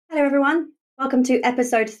everyone. Welcome to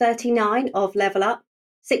episode 39 of Level Up,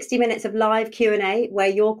 60 minutes of live Q&A where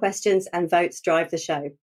your questions and votes drive the show.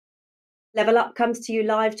 Level Up comes to you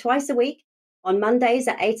live twice a week on Mondays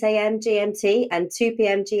at 8 a.m. GMT and 2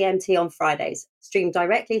 p.m. GMT on Fridays, streamed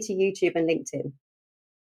directly to YouTube and LinkedIn.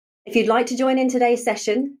 If you'd like to join in today's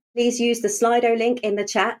session, please use the Slido link in the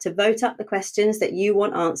chat to vote up the questions that you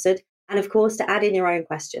want answered and, of course, to add in your own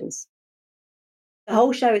questions. The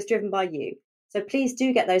whole show is driven by you, so please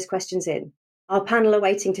do get those questions in. Our panel are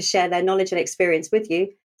waiting to share their knowledge and experience with you,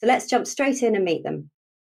 so let's jump straight in and meet them.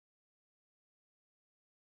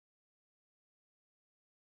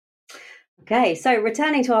 Okay, so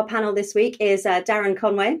returning to our panel this week is Darren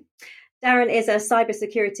Conway. Darren is a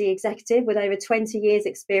cybersecurity executive with over 20 years'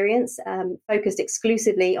 experience, focused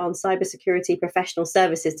exclusively on cybersecurity professional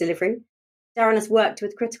services delivery. Darren has worked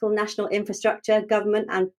with critical national infrastructure, government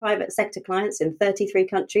and private sector clients in 33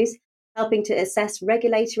 countries, helping to assess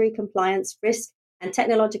regulatory compliance, risk and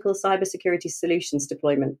technological cybersecurity solutions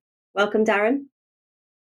deployment. Welcome, Darren.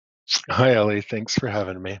 Hi, Ellie. Thanks for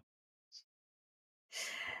having me.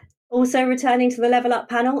 Also returning to the Level Up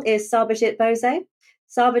panel is Sarbojit Bose.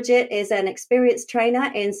 Sarbojit is an experienced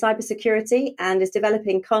trainer in cybersecurity and is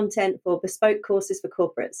developing content for bespoke courses for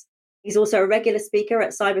corporates. He's also a regular speaker at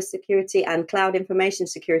cybersecurity and cloud information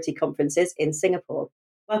security conferences in Singapore.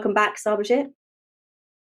 Welcome back, Sarbojit.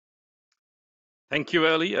 Thank you,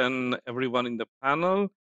 Ellie, and everyone in the panel,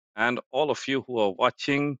 and all of you who are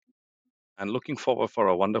watching, and looking forward for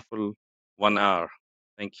a wonderful 1 hour.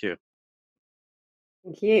 Thank you.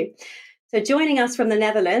 Thank you. So joining us from the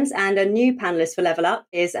Netherlands and a new panelist for Level Up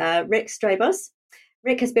is Rick Srijbos.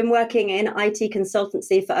 Rick has been working in IT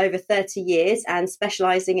consultancy for over 30 years and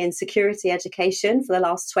specialising in security education for the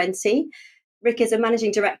last 20. Rick is a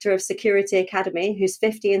managing director of Security Academy, whose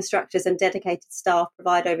 50 instructors and dedicated staff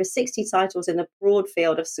provide over 60 titles in the broad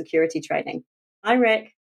field of security training. Hi,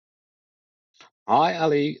 Rick. Hi,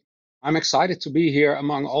 Ellie. I'm excited to be here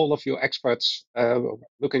among all of you experts.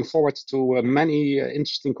 Looking forward to many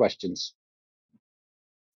interesting questions.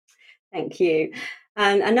 Thank you.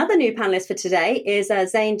 And another new panelist for today is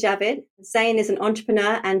Zain Javed. Zain is an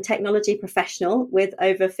entrepreneur and technology professional with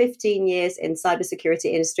over 15 years in cybersecurity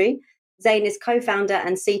industry. Zain is co-founder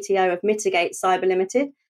and CTO of Mitigate Cyber Limited,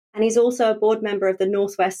 and he's also a board member of the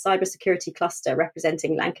Northwest Cybersecurity Cluster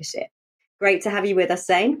representing Lancashire. Great to have you with us,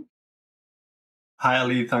 Zain. Hi,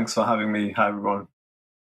 Ellie. Thanks for having me. Hi, everyone.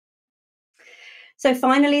 So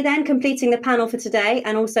finally then, completing the panel for today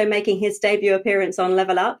and also making his debut appearance on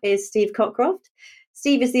Level Up is Steve Cockcroft.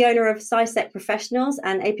 Steve is the owner of SciSec Professionals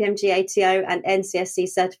and APMG ATO and NCSC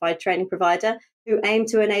certified training provider who aim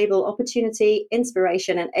to enable opportunity,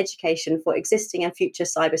 inspiration and education for existing and future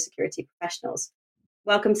cybersecurity professionals.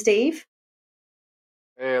 Welcome, Steve.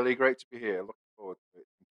 Hey, Ellie, great to be here. Looking forward to it.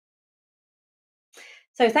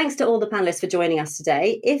 So thanks to all the panelists for joining us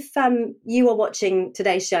today. If you are watching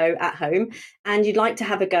today's show at home and you'd like to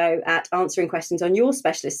have a go at answering questions on your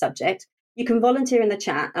specialist subject, you can volunteer in the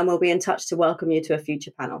chat and we'll be in touch to welcome you to a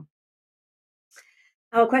future panel.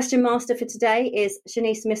 Our question master for today is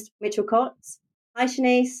Shanice Mitchell-Cox. Hi,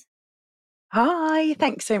 Shanice. Hi,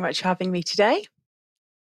 thanks so much for having me today.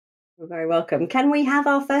 You're very welcome. Can we have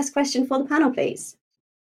our first question for the panel, please?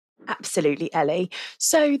 Absolutely, Ellie.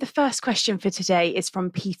 So the first question for today is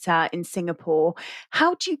from Peter in Singapore.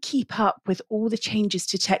 How do you keep up with all the changes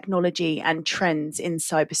to technology and trends in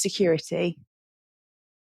cybersecurity?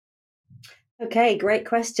 Okay, great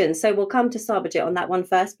question. So we'll come to Sarbojit on that one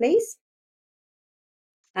first, please.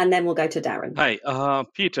 And then we'll go to Darren. Hi,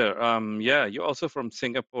 Peter. Yeah, you're also from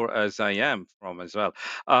Singapore, as I am from as well.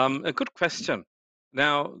 A good question.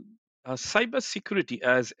 Now, cybersecurity,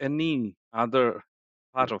 as any other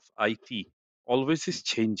part of IT, always is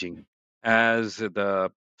changing. As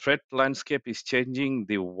the threat landscape is changing,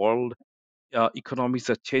 the world economies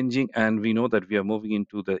are changing, and we know that we are moving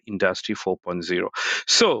into the industry 4.0.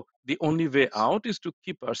 So the only way out is to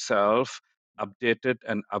keep ourselves updated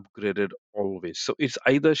and upgraded always. So it's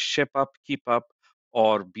either shape up, keep up,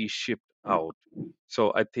 or be shipped out.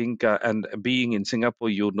 So I think, and being in Singapore,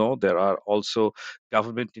 you know, there are also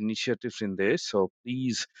government initiatives in there. So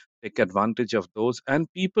please take advantage of those,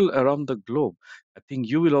 and people around the globe. I think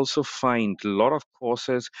you will also find a lot of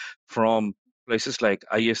courses from places like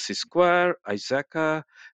ISC Square, ISACA,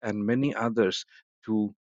 and many others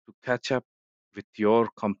to catch up with your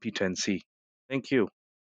competency. Thank you.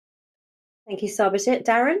 Thank you, Sarbojit.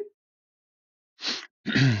 Darren?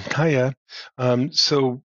 Hiya.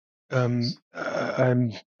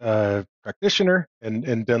 I'm a practitioner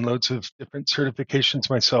and done loads of different certifications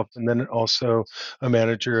myself, and then also a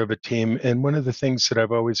manager of a team. And one of the things that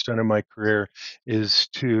I've always done in my career is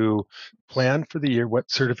to plan for the year what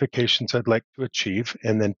certifications I'd like to achieve,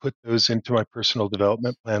 and then put those into my personal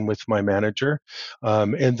development plan with my manager.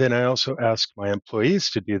 And then I also ask my employees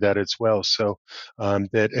to do that as well, so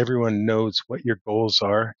that everyone knows what your goals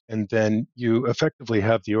are, and then you effectively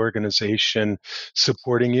have the organization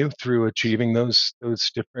supporting you through achieving those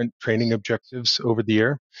different training objectives over the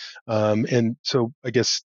year. And so I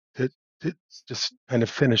guess to just kind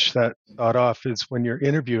of finish that thought off is when you're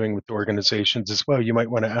interviewing with organizations as well, you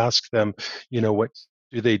might want to ask them, what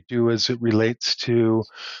do they do as it relates to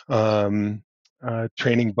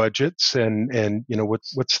training budgets, and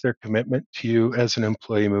what's their commitment to you as an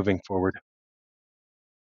employee moving forward.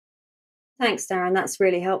 Thanks, Darren. That's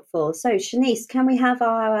really helpful. So, Shanice, can we have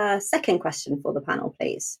our second question for the panel,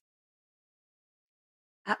 please?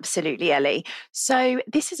 Absolutely, Ellie. So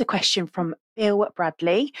this is a question from Bill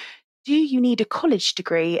Bradley. Do you need a college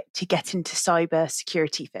degree to get into cyber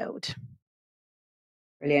security field?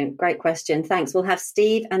 Brilliant. Great question. Thanks. We'll have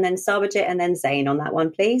Steve and then Sarbojit and then Zain on that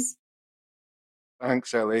one, please.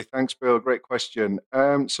 Thanks, Ellie. Thanks, Bill. Great question.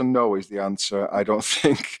 So no is the answer, I don't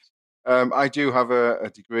think. I do have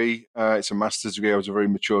a degree. It's a master's degree. I was a very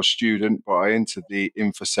mature student, but I entered the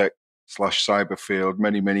InfoSec/cyber field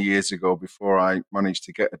many, many years ago before I managed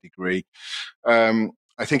to get a degree.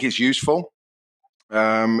 I think it's useful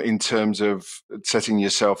in terms of setting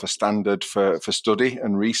yourself a standard for study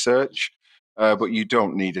and research. But you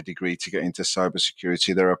don't need a degree to get into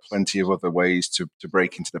cybersecurity. There are plenty of other ways to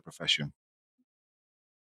break into the profession.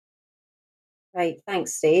 Great.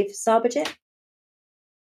 Thanks, Steve. Sarbojit?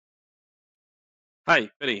 Hi,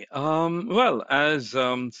 Penny. Well, as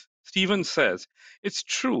Stephen says, it's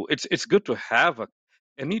true. It's good to have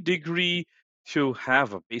any degree, to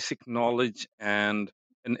have a basic knowledge and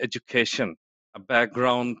an education, a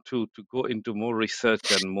background to go into more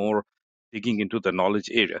research and more digging into the knowledge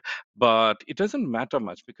area. But it doesn't matter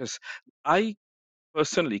much, because I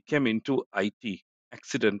personally came into IT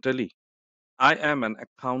accidentally. I am an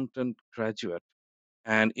accountant graduate,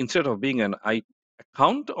 and instead of being an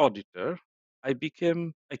account auditor, I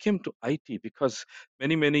came to IT because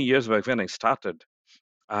many years back when I started,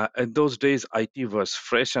 in those days IT was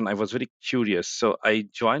fresh and I was very curious. So I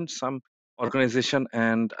joined some organization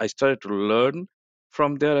and I started to learn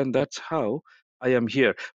from there, and that's how I am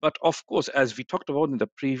here. But of course, as we talked about in the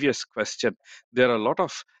previous question, there are a lot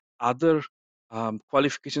of other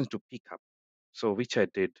qualifications to pick up. So which I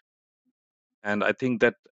did, and I think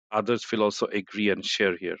that others will also agree and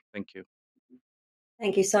share here. Thank you.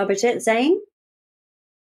 Thank you, Sarbojit. Zain?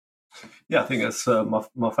 Yeah, I think as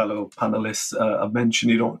my fellow panelists have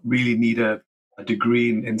mentioned, you don't really need a degree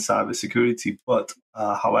in cybersecurity, but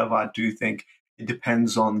however, I do think it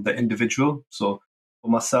depends on the individual. So for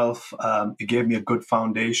myself, it gave me a good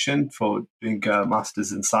foundation for doing a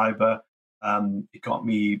master's in cyber. It got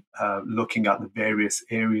me looking at the various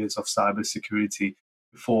areas of cybersecurity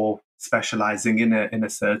before specializing in a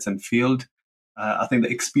certain field. I think the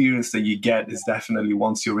experience that you get is definitely,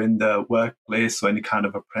 once you're in the workplace or any kind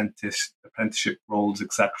of apprenticeship roles,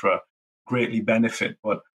 etc., greatly benefit.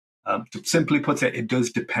 But to simply put it, it does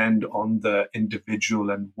depend on the individual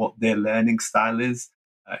and what their learning style is.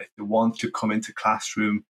 If they want to come into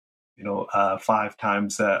classroom, 5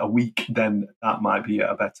 times a week, then that might be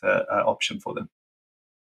a better option for them.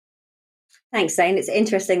 Thanks, Zain. It's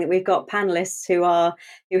interesting that we've got panelists who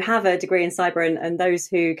have a degree in cyber and those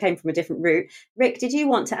who came from a different route. Rick, did you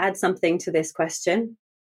want to add something to this question?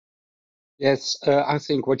 Yes, I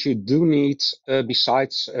think what you do need,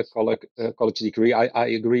 besides a college degree, I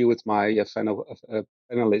agree with my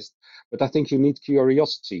panelist, but I think you need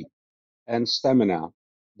curiosity and stamina.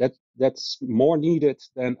 That's more needed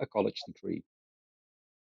than a college degree.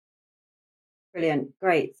 Brilliant.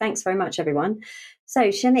 Great. Thanks very much, everyone. So,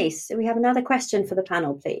 Shanice, do we have another question for the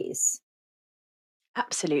panel, please?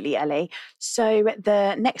 Absolutely, Ellie. So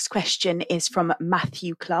the next question is from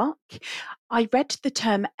Matthew Clark. I read the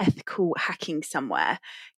term ethical hacking somewhere.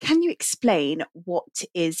 Can you explain what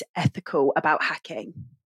is ethical about hacking?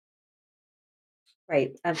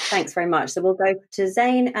 Great. Thanks very much. So we'll go to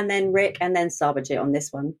Zain and then Rick and then Sarbojit on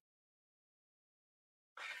this one.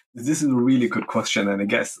 This is a really good question, and it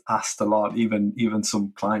gets asked a lot, even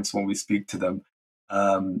some clients when we speak to them.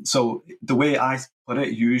 So the way I put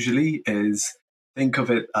it usually is, think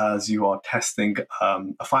of it as you are testing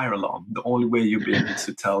a fire alarm. The only way you'll be able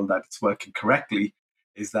to tell that it's working correctly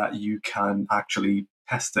is that you can actually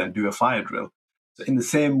test it and do a fire drill. In the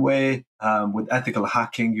same way, with ethical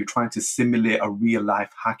hacking, you're trying to simulate a real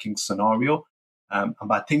life hacking scenario. And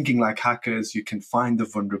by thinking like hackers, you can find the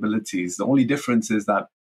vulnerabilities. The only difference is that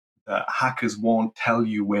hackers won't tell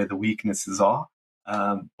you where the weaknesses are.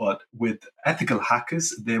 But with ethical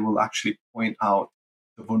hackers, they will actually point out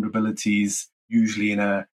the vulnerabilities, usually in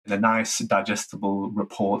a nice, digestible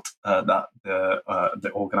report that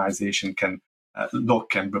the organization can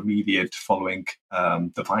look and remediate following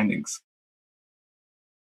the findings.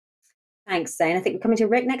 Thanks, Zain. I think we're coming to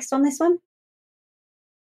Rick next on this one.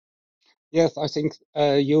 Yes, I think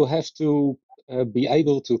you have to be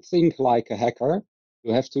able to think like a hacker.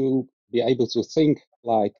 You have to be able to think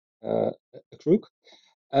like a crook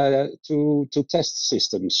to test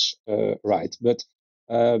systems right. But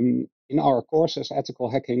in our courses, ethical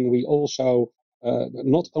hacking, we also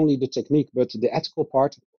not only the technique, but the ethical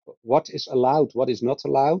part, what is allowed, what is not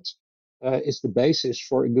allowed, is the basis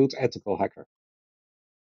for a good ethical hacker.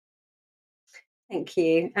 Thank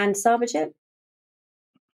you. And Sarbojit?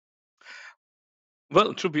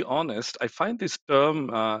 Well, to be honest, I find this term,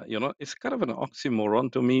 it's kind of an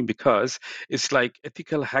oxymoron to me because it's like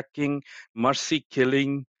ethical hacking, mercy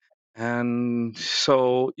killing. And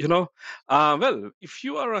so, well, if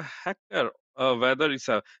you are a hacker, whether it's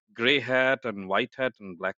a gray hat and white hat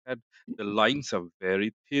and black hat, the lines are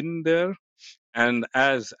very thin there. And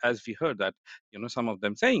as we heard that, some of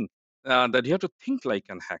them saying that you have to think like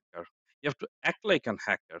an hacker, you have to act like an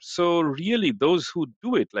hacker. So really, those who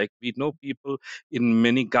do it, like we know people in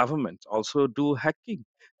many governments also do hacking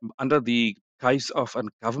under the guise of a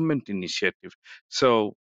government initiative.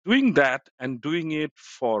 So doing that and doing it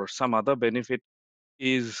for some other benefit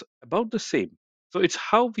is about the same. So it's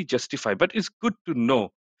how we justify, but it's good to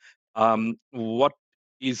know what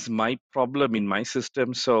is my problem in my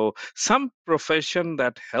system. So some profession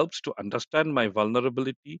that helps to understand my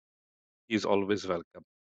vulnerability is always welcome.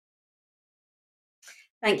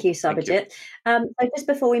 Thank you, Thank you. Sarbojit. So just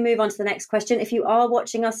before we move on to the next question, if you are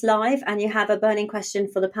watching us live and you have a burning question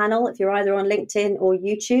for the panel, if you're either on LinkedIn or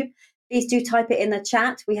YouTube, please do type it in the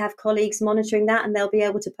chat. We have colleagues monitoring that and they'll be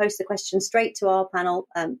able to post the question straight to our panel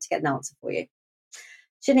to get an answer for you.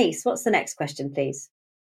 Shanice, what's the next question, please?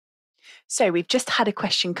 So we've just had a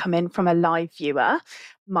question come in from a live viewer.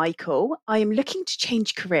 Michael, I am looking to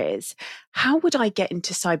change careers. How would I get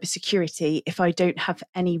into cybersecurity if I don't have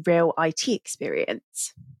any real IT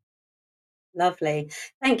experience? Lovely.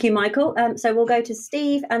 Thank you, Michael. So we'll go to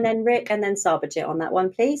Steve and then Rick and then Sarbojit on that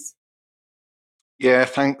one, please. Yeah,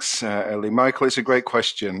 thanks, Ellie. Michael, it's a great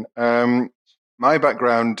question. My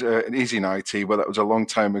background is in IT, but that was a long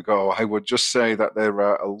time ago. I would just say that there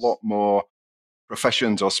are a lot more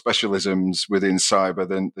professions or specialisms within cyber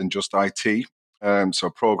than just IT. So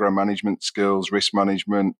program management skills, risk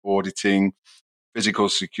management, auditing, physical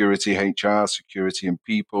security, HR, security and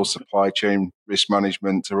people, supply chain risk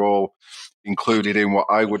management are all included in what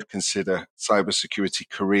I would consider cybersecurity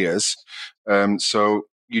careers. So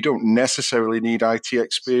you don't necessarily need IT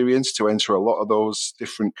experience to enter a lot of those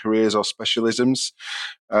different careers or specialisms.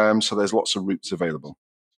 So there's lots of routes available.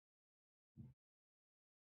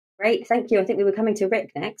 Great, thank you. I think we were coming to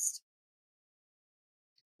Rick next.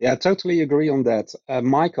 Yeah, I totally agree on that.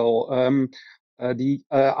 Michael, the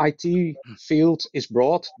IT field is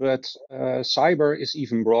broad, but cyber is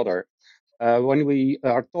even broader. When we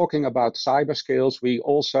are talking about cyber skills, we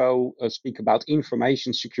also speak about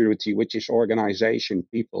information security, which is organization,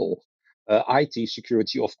 people. IT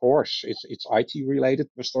security, of course, it's IT related,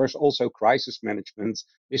 but there's also crisis management,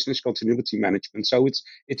 business continuity management. So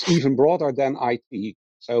it's even broader than IT.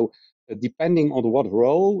 So depending on what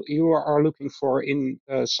role you are looking for in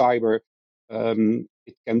cyber,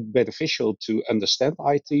 it can be beneficial to understand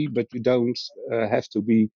IT, but you don't have to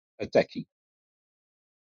be a techie.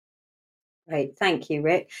 Great, thank you,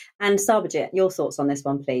 Rick. And Sarbojit, your thoughts on this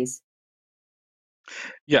one, please.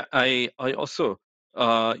 Yeah, I also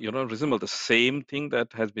resemble the same thing that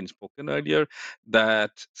has been spoken earlier,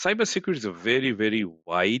 that cybersecurity is a very, very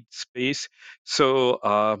wide space. So,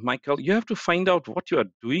 Michael, you have to find out what you are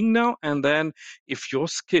doing now, and then if your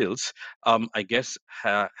skills, I guess,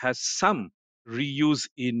 has some reuse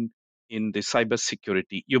in the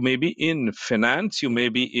cybersecurity. You may be in finance, you may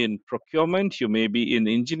be in procurement, you may be in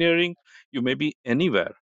engineering, you may be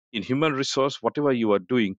anywhere in human resource, whatever you are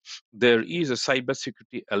doing. There is a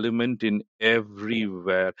cybersecurity element in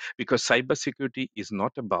everywhere, because cybersecurity is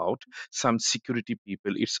not about some security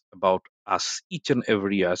people. It's about us. Each and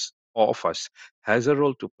every of us has a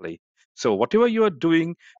role to play. So whatever you are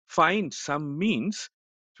doing, find some means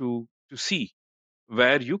to see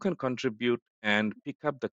where you can contribute and pick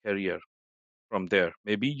up the career. from there.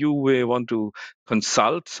 Maybe you may want to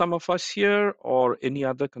consult some of us here or any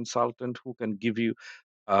other consultant who can give you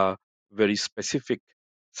a very specific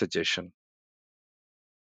suggestion.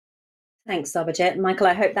 Thanks, Sarbojit. Michael,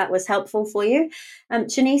 I hope that was helpful for you.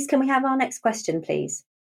 Shanice, can we have our next question, please?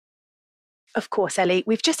 Of course, Ellie.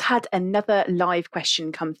 We've just had another live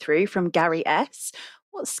question come through from Gary S.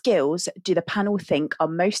 What skills do the panel think are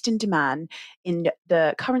most in demand in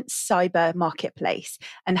the current cyber marketplace?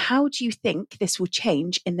 And how do you think this will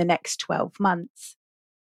change in the next 12 months?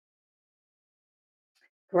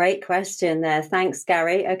 Great question there. Thanks,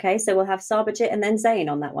 Gary. Okay, so we'll have Sarbojit and then Zain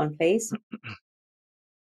on that one, please.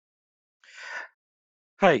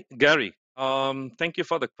 Hi, Gary. Thank you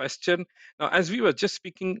for the question. Now, as we were just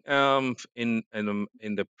speaking in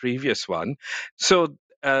the previous one, so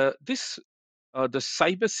the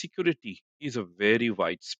cybersecurity is a very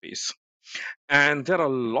wide space, and there are a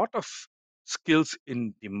lot of skills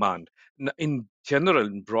in demand. In general,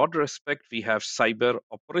 in broad respect, we have cyber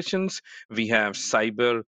operations, we have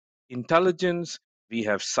cyber intelligence, we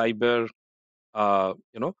have cyber,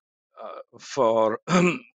 for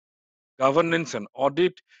governance and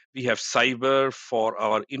audit. We have cyber for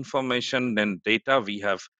our information and data. We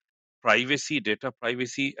have privacy, data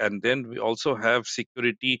privacy, and then we also have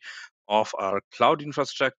security of our cloud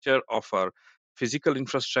infrastructure, of our physical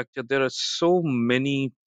infrastructure. There are so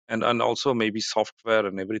many, and also maybe software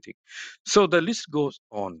and everything. So the list goes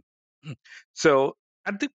on. So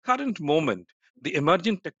at the current moment, the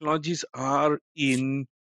emerging technologies are in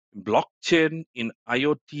blockchain, in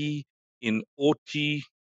IoT, in OT.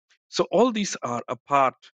 So all these are a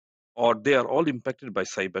part, or they are all impacted by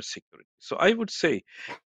cybersecurity. So I would say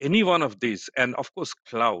any one of these, and of course,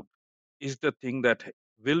 cloud is the thing that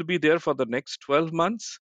will be there for the next 12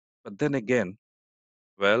 months. But then again,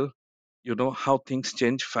 well, you know how things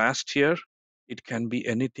change fast here. It can be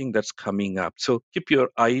anything that's coming up. So keep your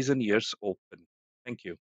eyes and ears open. Thank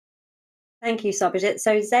you. Thank you, Sarbojit.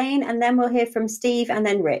 So Zain, and then we'll hear from Steve and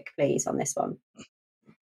then Rick, please, on this one.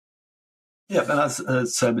 Yeah, and as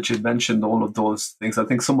Sarbojit mentioned, all of those things, I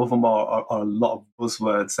think some of them are a lot of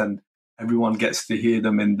buzzwords, and everyone gets to hear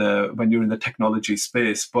them when you're in the technology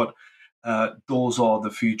space. But those are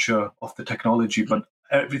the future of the technology. But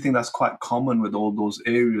everything that's quite common with all those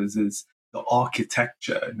areas is the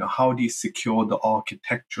architecture. You know, how do you secure the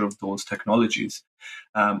architecture of those technologies?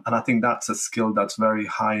 And I think that's a skill that's very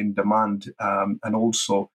high in demand. And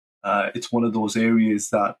also, it's one of those areas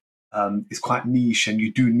that is quite niche, and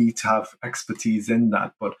you do need to have expertise in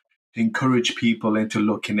that. But to encourage people into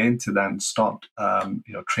looking into that and start,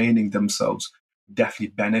 training themselves,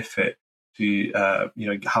 definitely benefit to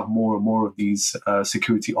have more and more of these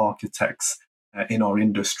security architects in our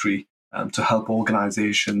industry to help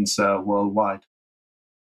organizations worldwide.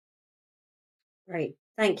 Great.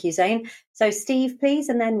 Thank you, Zain. So Steve, please,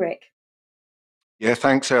 and then Rick. Yeah,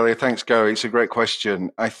 thanks, Ellie. Thanks, Gary. It's a great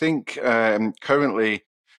question. I think currently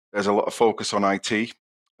there's a lot of focus on IT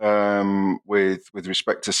with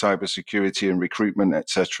respect to cybersecurity and recruitment,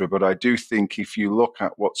 etc. But I do think if you look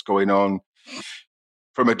at what's going on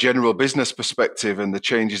from a general business perspective and the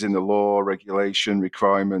changes in the law, regulation,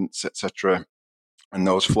 requirements, etc., and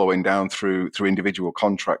those flowing down through individual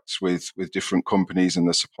contracts with different companies in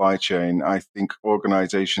the supply chain, I think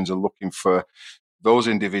organizations are looking for those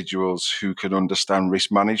individuals who can understand risk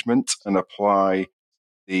management and apply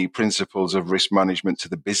the principles of risk management to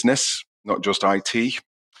the business, not just IT,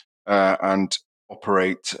 and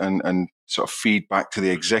operate and sort of feed back to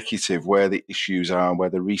the executive where the issues are, where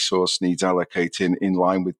the resource needs allocating in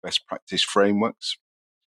line with best practice frameworks.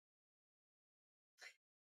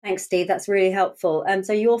 Thanks, Steve. That's really helpful.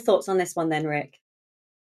 So your thoughts on this one then, Rick?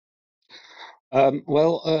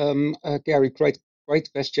 Gary, great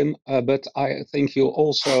question. But I think you'll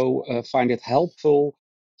also find it helpful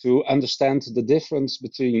to understand the difference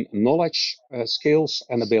between knowledge, skills,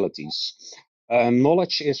 and abilities.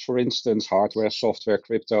 Knowledge is, for instance, hardware, software,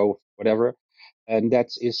 crypto, whatever, and that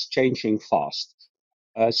is changing fast.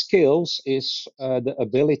 Skills is the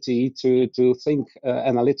ability to think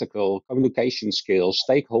analytical, communication skills,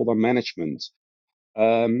 stakeholder management,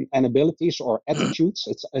 and abilities or attitudes,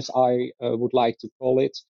 as I would like to call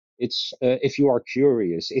it. It's if you are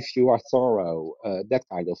curious, if you are thorough, that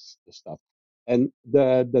kind of stuff. And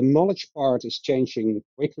the knowledge part is changing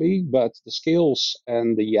quickly, but the skills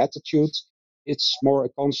and the attitude, it's more a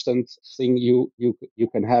constant thing you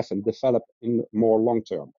can have and develop in more long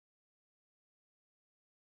term.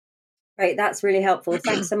 Great, that's really helpful.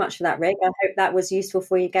 Thanks so much for that, Rick. I hope that was useful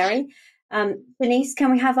for you, Gary. Denise,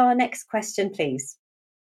 can we have our next question, please?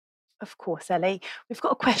 Of course, Ellie. We've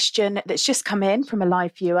got a question that's just come in from a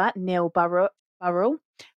live viewer, Neil Burrell.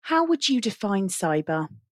 How would you define cyber?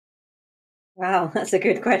 Wow, that's a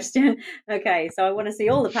good question. Okay, so I want to see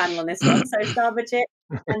all the panel on this one. So Sarbojit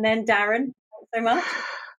and then Darren, thanks so much.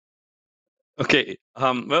 Okay.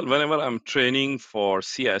 Well, whenever I'm training for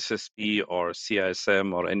CISSP or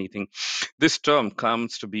CISM or anything, this term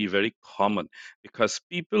comes to be very common because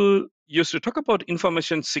people used to talk about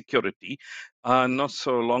information security not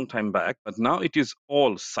so long time back, but now it is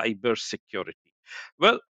all cyber security.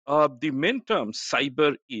 Well, the main term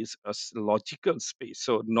cyber is a logical space.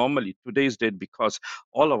 So normally today's date, because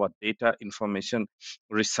all our data information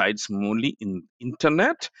resides mainly in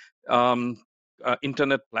internet. Um,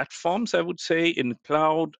 Internet platforms, I would say, in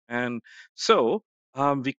cloud. And so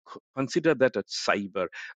we consider that as cyber.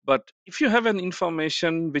 But if you have an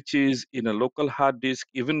information which is in a local hard disk,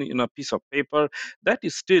 even in a piece of paper, that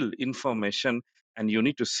is still information and you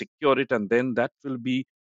need to secure it. And then that will be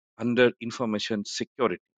under information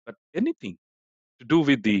security. But anything to do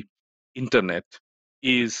with the internet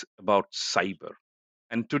is about cyber.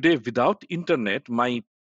 And today, without internet, my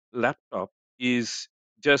laptop is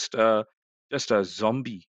just a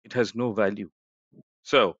zombie. It has no value.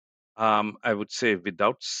 So I would say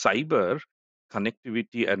without cyber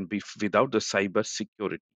connectivity and without the cyber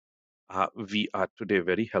security, we are today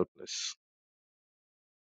very helpless.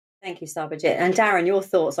 Thank you, Sarbojit. And Darren, your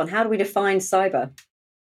thoughts on how do we define cyber?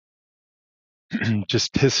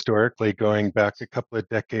 Just historically, going back a couple of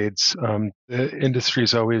decades, the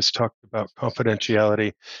industry's always talked about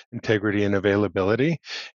confidentiality, integrity, and availability.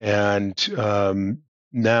 And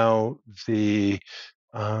now the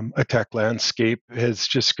attack landscape has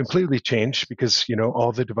just completely changed because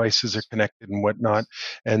all the devices are connected and whatnot,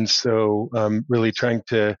 and so really trying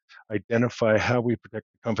to identify how we protect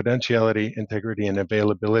the confidentiality, integrity, and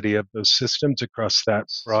availability of those systems across that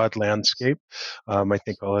broad landscape. I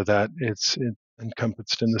think all of that is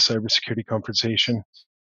encompassed in the cybersecurity conversation.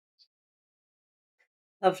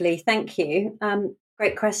 Lovely, thank you.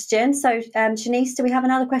 Great question. So Shanice, do we have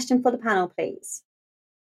another question for the panel, please?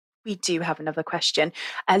 We do have another question.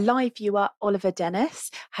 A live viewer, Oliver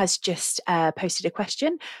Dennis, has just posted a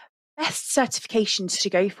question. Best certifications to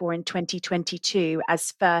go for in 2022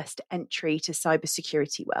 as first entry to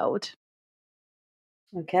cybersecurity world?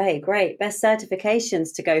 Okay, great. Best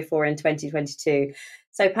certifications to go for in 2022.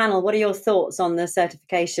 So panel, what are your thoughts on the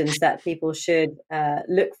certifications that people should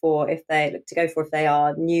look to go for if they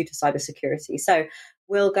are new to cybersecurity? So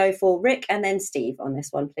we'll go for Rick and then Steve on this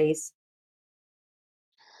one, please.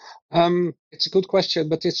 It's a good question,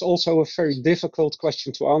 but it's also a very difficult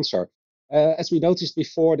question to answer. As we noticed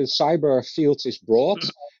before, the cyber field is broad,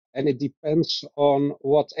 and it depends on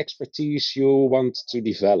what expertise you want to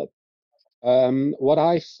develop. What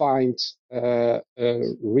I find a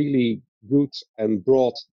really good and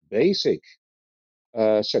broad basic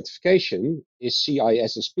certification is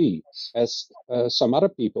CISSP, as some other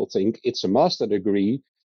people think it's a master degree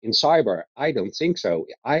in cyber. I don't think so.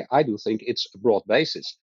 I do think it's a broad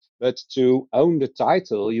basis. But to own the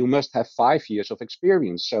title, you must have 5 years of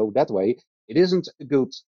experience. So that way, it isn't a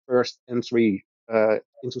good first entry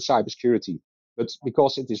into cybersecurity. But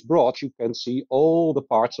because it is broad, you can see all the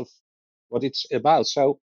parts of what it's about.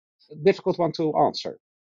 So, a difficult one to answer.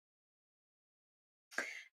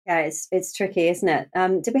 Yeah, it's tricky, isn't it?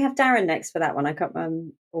 Did we have Darren next for that one? I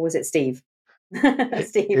can't. Or was it Steve?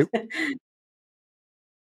 Steve.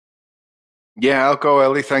 Yeah, I'll go,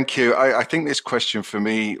 Ellie. Thank you. I think this question for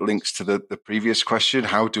me links to the previous question.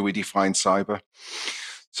 How do we define cyber?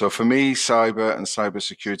 So for me, cyber and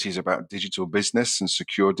cybersecurity is about digital business and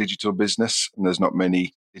secure digital business. And there's not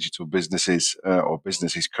many digital businesses or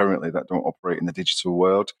businesses currently that don't operate in the digital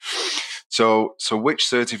world. So which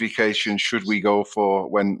certification should we go for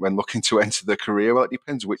when looking to enter the career? Well, it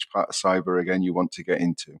depends which part of cyber, again, you want to get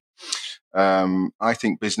into. I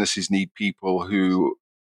think businesses need people who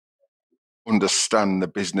understand the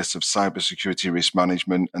business of cybersecurity risk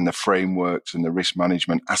management and the frameworks and the risk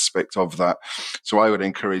management aspect of that. So I would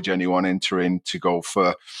encourage anyone entering to go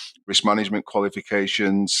for risk management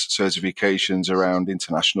qualifications, certifications around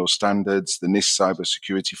international standards, the NIST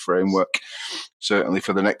cybersecurity framework. Certainly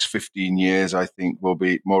for the next 15 years, I think will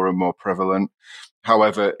be more and more prevalent.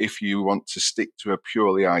 However, if you want to stick to a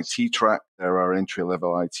purely IT track, there are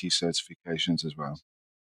entry-level IT certifications as well.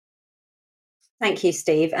 Thank you,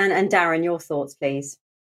 Steve. And Darren, your thoughts, please.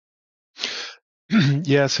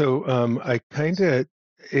 Yeah, so I kind of,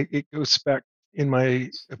 it goes back, in my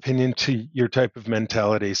opinion, to your type of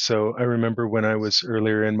mentality. So I remember when I was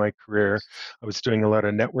earlier in my career, I was doing a lot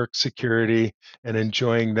of network security and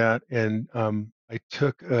enjoying that. And I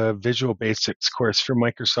took a Visual Basics course from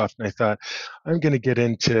Microsoft, and I thought, I'm going to get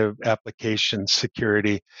into application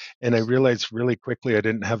security. And I realized really quickly I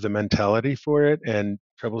didn't have the mentality for it, and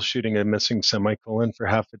troubleshooting a missing semicolon for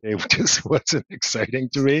half a day just wasn't exciting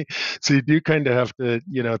to me. So you do kind of have to,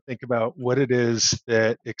 think about what it is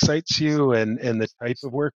that excites you and the type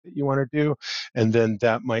of work that you want to do. And then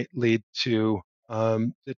that might lead to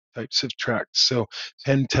the types of tracks. So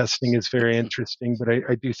pen testing is very interesting, but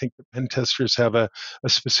I do think that pen testers have a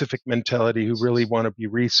specific mentality who really want to be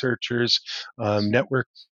researchers, network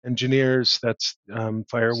engineers, that's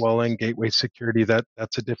firewalling, gateway security,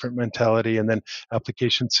 that's a different mentality, and then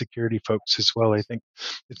application security folks as well. I think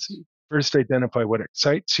it's first identify what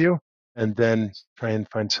excites you, and then try and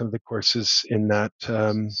find some of the courses in that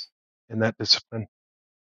discipline.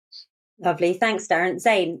 Lovely. Thanks, Darren.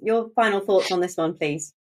 Zain, your final thoughts on this one,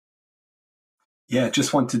 please. Yeah,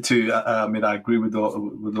 just wanted to. I agree with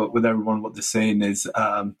everyone. What they're saying is,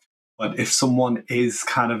 but if someone is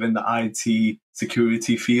kind of in the IT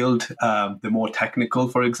security field, they're more technical,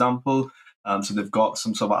 for example, so they've got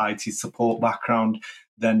some sort of IT support background,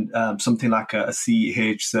 then something like a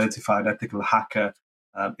CEH certified ethical hacker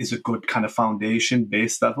is a good kind of foundation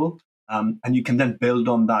base level, and you can then build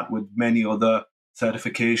on that with many other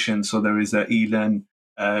certifications. So there is a ELEN,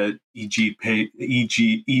 EJBT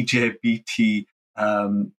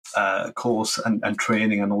course and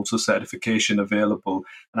training, and also certification available.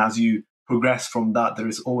 And as you progress from that, there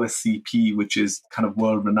is OSCP, which is kind of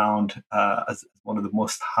world renowned as one of the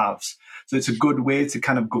must-haves. So it's a good way to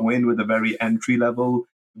kind of go in with a very entry level.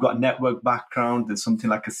 You've got a network background. There's something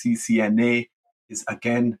like a CCNA is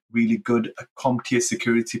again really good. A CompTIA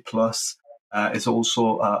Security Plus is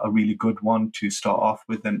also a really good one to start off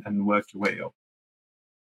with and work your way up.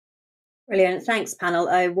 Brilliant. Thanks, panel.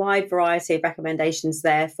 A wide variety of recommendations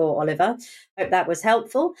there for Oliver. Hope that was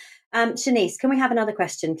helpful. Shanice, can we have another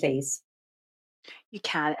question, please? You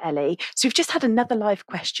can, Ellie. So we've just had another live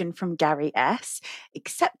question from Gary S.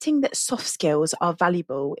 Accepting that soft skills are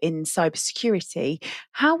valuable in cybersecurity,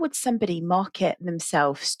 how would somebody market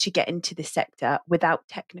themselves to get into this sector without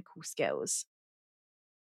technical skills?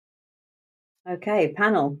 Okay,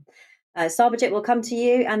 panel. Sarbojit, will come to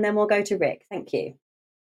you, and then we'll go to Rick. Thank you.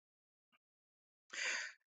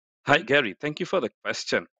 Hi, Gary. Thank you for the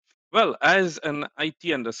question. Well, as an IT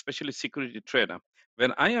and especially security trainer,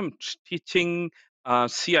 when I am teaching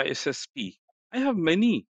CISSP, I have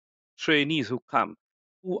many trainees who come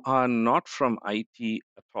who are not from IT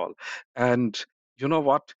at all. And you know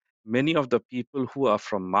what? Many of the people who are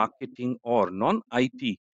from marketing or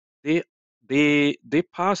non-IT, they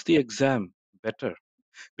pass the exam better,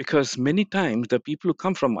 because many times the people who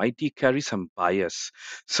come from IT carry some bias.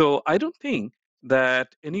 So I don't think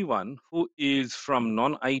that anyone who is from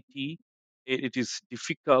non-IT, it is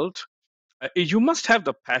difficult. You must have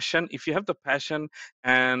the passion. If you have the passion,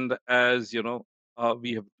 and as you know,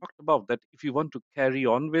 we have talked about that, if you want to carry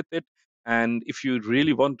on with it, and if you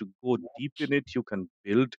really want to go deep in it, you can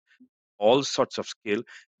build all sorts of skill.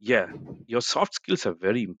 Yeah, your soft skills are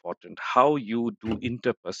very important, how you do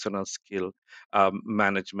interpersonal skill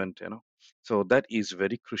management, so that is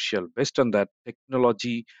very crucial. Based on that,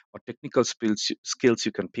 technology or technical skills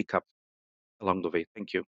you can pick up along the way.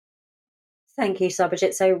 Thank you. Thank you,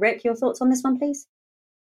 Sarbojit. So, Rick, your thoughts on this one, please?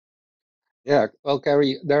 Yeah, well,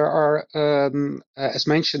 Gary, there are, as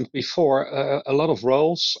mentioned before, a lot of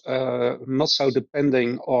roles, not so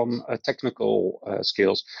depending on technical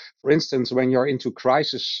skills. For instance, when you're into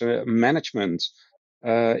crisis management,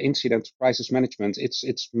 incident crisis management,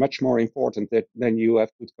 it's much more important that then you have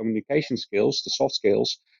good communication skills, the soft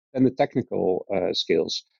skills, than the technical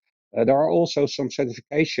skills. There are also some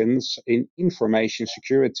certifications in information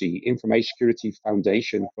security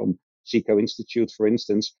foundation from SICO Institute, for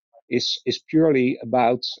instance, is purely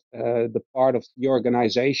about the part of the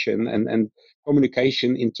organization and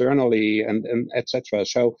communication internally and etc.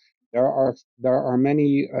 So there are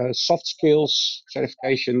many soft skills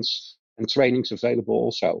certifications and trainings available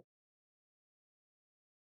also.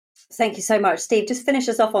 Thank you so much. Steve, just finish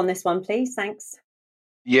us off on this one, please. Thanks.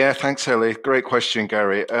 Yeah, thanks, Ellie. Great question,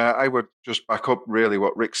 Gary. I would just back up really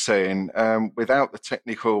what Rick's saying. Without the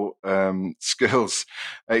technical skills,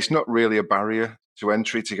 it's not really a barrier to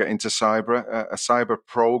entry to get into cyber. A cyber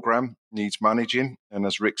program needs managing, and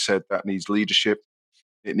as Rick said, that needs leadership.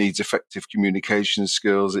 It needs effective communication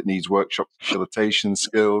skills. It needs workshop facilitation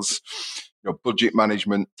skills, budget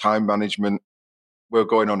management, time management. We're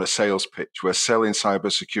going on a sales pitch. We're selling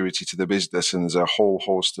cybersecurity to the business, and there's a whole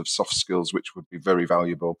host of soft skills which would be very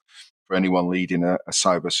valuable for anyone leading a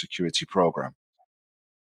cybersecurity program.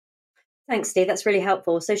 Thanks, Steve. That's really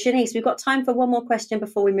helpful. So, Shanice, we've got time for one more question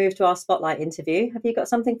before we move to our spotlight interview. Have you got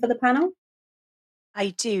something for the panel?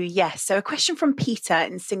 I do, yes. So a question from Peter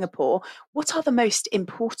in Singapore. What are the most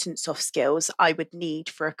important soft skills I would need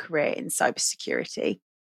for a career in cybersecurity?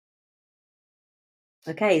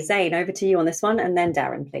 Okay, Zain, over to you on this one, and then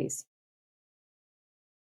Darren, please.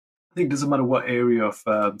 I think it doesn't matter what area of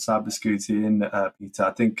cybersecurity in, Peter.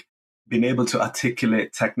 I think being able to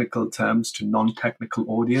articulate technical terms to non-technical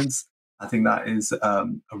audience, I think that is a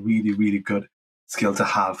really, really good skill to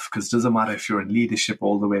have, because it doesn't matter if you're in leadership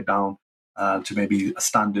all the way down to maybe a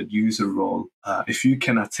standard user role. If you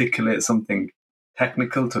can articulate something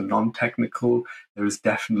technical to non-technical, there is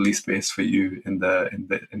definitely space for you in the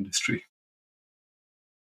industry.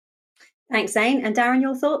 Thanks, Zain. And Darren,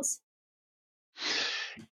 your thoughts?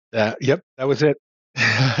 Yep, that was it.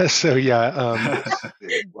 So yeah,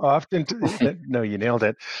 often, no, you nailed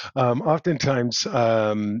it. Oftentimes,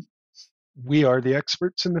 we are the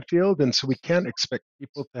experts in the field, and so we can't expect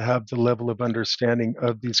people to have the level of understanding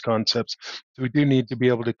of these concepts. So we do need to be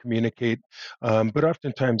able to communicate. But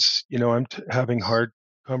oftentimes, I'm having hard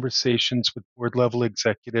conversations with board level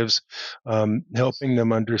executives, helping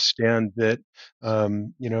them understand that,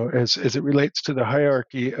 as it relates to the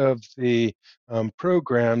hierarchy of the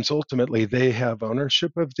programs, ultimately they have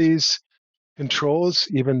ownership of these controls,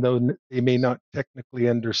 even though they may not technically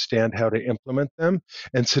understand how to implement them.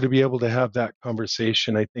 And so to be able to have that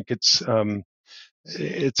conversation, I think it's an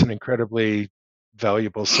incredibly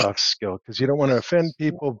valuable soft skill, because you don't want to offend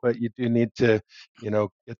people, but you do need to,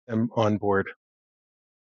 get them on board.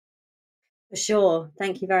 For sure.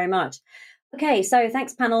 Thank you very much. Okay, so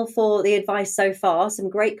thanks, panel, for the advice so far. Some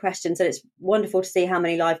great questions, and it's wonderful to see how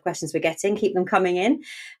many live questions we're getting. Keep them coming in.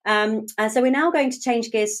 So we're now going to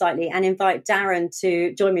change gears slightly and invite Darren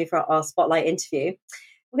to join me for our spotlight interview.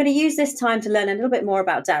 We're going to use this time to learn a little bit more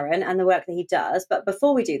about Darren and the work that he does. But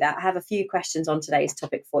before we do that, I have a few questions on today's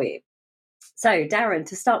topic for you. So, Darren,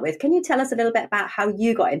 to start with, can you tell us a little bit about how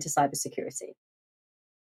you got into cybersecurity?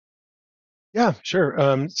 Yeah, sure.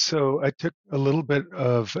 So I took a little bit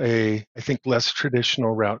of I think, less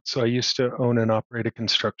traditional route. So I used to own and operate a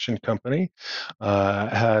construction company.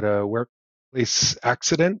 Had a workplace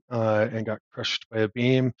accident and got crushed by a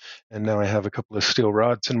beam, and now I have a couple of steel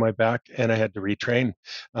rods in my back, and I had to retrain.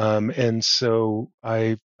 And so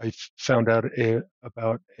I found out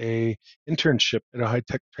about a internship at a high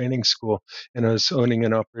tech training school, and I was owning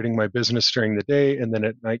and operating my business during the day, and then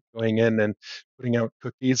at night going in and putting out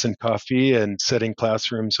cookies and coffee and setting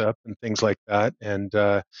classrooms up and things like that, and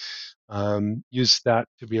used that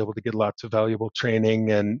to be able to get lots of valuable training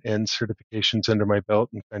and certifications under my belt,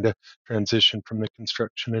 and kind of transition from the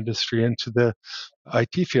construction industry into the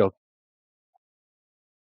IT field.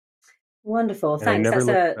 Wonderful. And Thanks. I never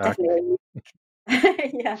That's looked back.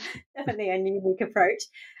 yeah, definitely a unique approach.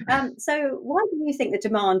 So why do you think the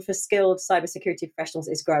demand for skilled cybersecurity professionals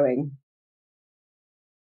is growing?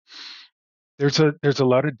 There's a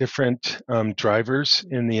lot of different drivers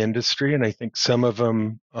in the industry, and I think some of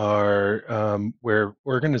them are where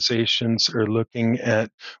organizations are looking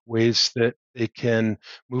at ways that they can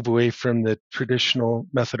move away from the traditional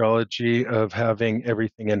methodology of having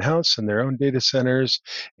everything in-house in their own data centers,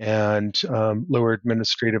 and lower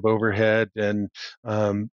administrative overhead, and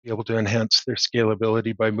be able to enhance their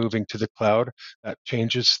scalability by moving to the cloud. That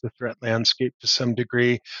changes the threat landscape to some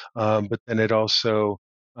degree, but then it also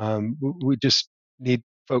we just need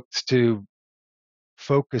folks to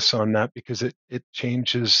focus on that, because it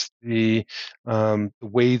changes the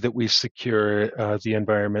way that we secure the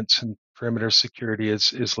environments, and perimeter security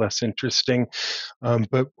is less interesting.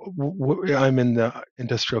 But I'm in the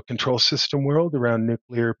industrial control system world around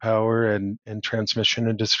nuclear power and transmission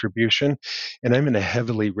and distribution, and I'm in a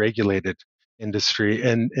heavily regulated industry,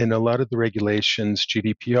 and a lot of the regulations,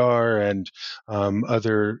 GDPR and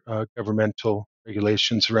other governmental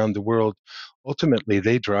regulations around the world, ultimately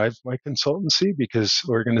they drive my consultancy, because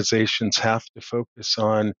organizations have to focus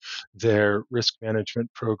on their risk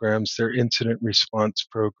management programs, their incident response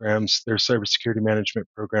programs, their cybersecurity management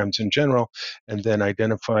programs in general, and then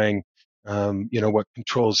identifying what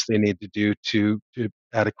controls they need to do to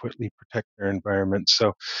adequately protect their environment.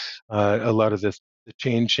 So a lot of the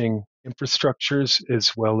changing infrastructures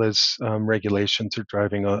as well as regulations are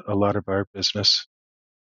driving a lot of our business.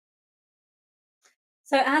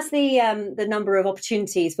 So as the number of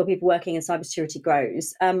opportunities for people working in cybersecurity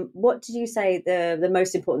grows, what did you say the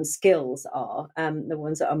most important skills are, the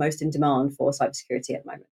ones that are most in demand for cybersecurity at the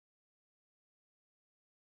moment?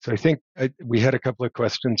 So I think we had a couple of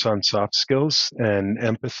questions on soft skills and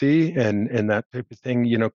empathy and that type of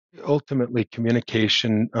thing. Ultimately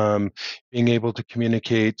communication, being able to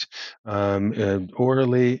communicate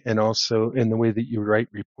orally and also in the way that you write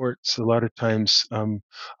reports. A lot of times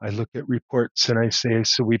I look at reports and I say,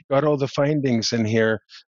 so we've got all the findings in here,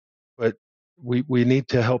 but we need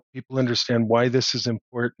to help people understand why this is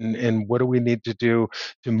important and what do we need to do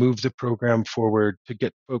to move the program forward to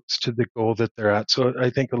get folks to the goal that they're at. So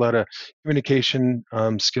I think a lot of communication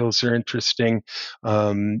skills are interesting.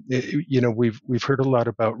 We've heard a lot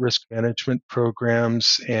about risk management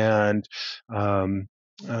programs and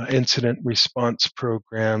incident response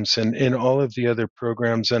programs and all of the other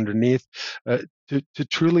programs underneath to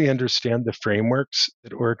truly understand the frameworks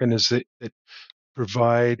that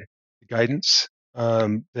provide the guidance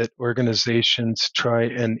that organizations try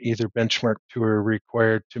and either benchmark to or are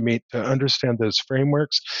required to meet, to understand those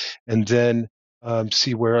frameworks and then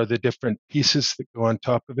see where are the different pieces that go on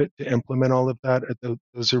top of it to implement all of that.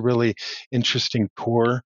 Those are really interesting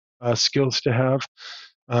core skills to have.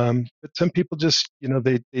 But some people just,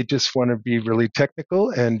 they just want to be really technical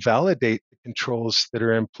and validate the controls that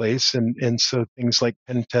are in place. And so things like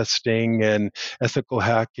pen testing and ethical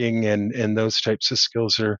hacking and those types of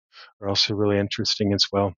skills are also really interesting as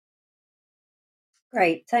well.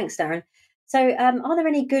 Great. Thanks, Darren. So are there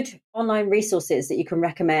any good online resources that you can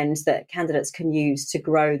recommend that candidates can use to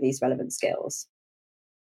grow these relevant skills?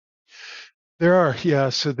 There are, yeah.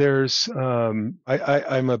 So there's, I'm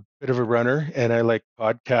a bit of a runner, and I like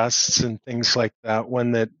podcasts and things like that.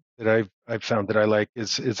 One that I've found that I like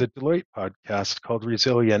is a Deloitte podcast called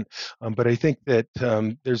Resilient. But I think that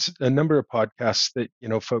there's a number of podcasts that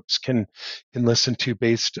folks can listen to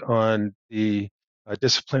based on the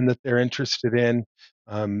discipline that they're interested in.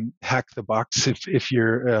 Hack the Box, if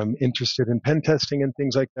you're interested in pen testing and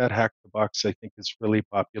things like that. Hack the Box, I think, is really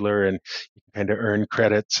popular, and you can kind of earn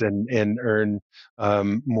credits and earn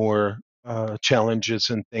more challenges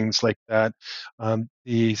and things like that.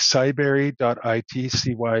 The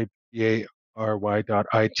Cybary.it,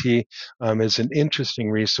 CYBARY.it, is an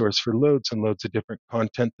interesting resource for loads and loads of different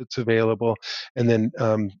content that's available. And then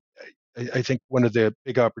I think one of the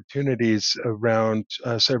big opportunities around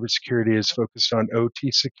cybersecurity is focused on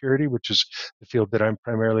OT security, which is the field that I'm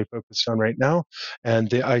primarily focused on right now. And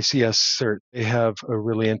the ICS CERT, they have a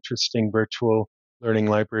really interesting virtual learning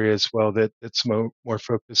library as well that's more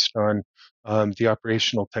focused on the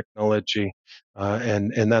operational technology.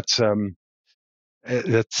 And that's a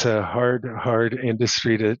hard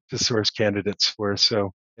industry to source candidates for.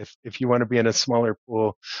 So if you want to be in a smaller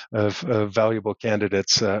pool of valuable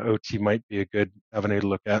candidates, OT might be a good avenue to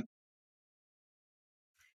look at.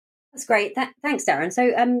 That's great. Thanks, Darren.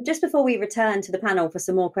 So just before we return to the panel for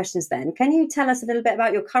some more questions then, can you tell us a little bit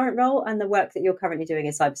about your current role and the work that you're currently doing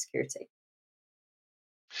in cybersecurity?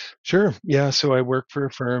 Sure. Yeah. So I work for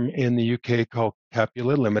a firm in the UK called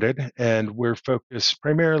Capula Limited, and we're focused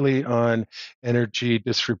primarily on energy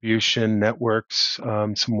distribution networks,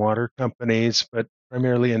 some water companies, but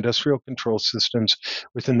primarily industrial control systems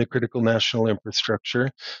within the critical national infrastructure.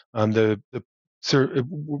 I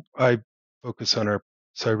focus on our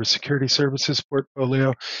cybersecurity services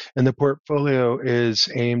portfolio, and the portfolio is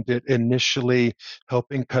aimed at initially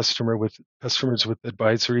helping customers with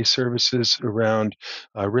advisory services around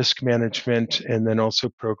risk management, and then also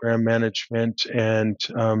program management and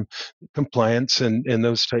compliance and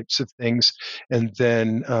those types of things. And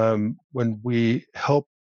then when we help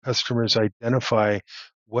customers identify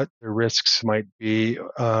what the risks might be,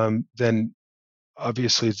 then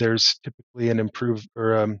obviously there's typically an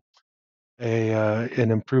improvement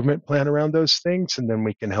plan around those things, and then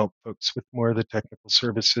we can help folks with more of the technical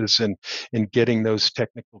services and getting those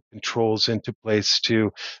technical controls into place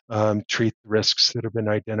to treat the risks that have been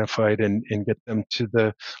identified and get them to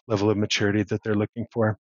the level of maturity that they're looking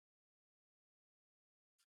for.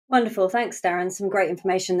 Wonderful. Thanks, Darren. Some great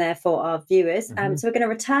information there for our viewers. So we're going to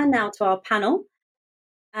return now to our panel.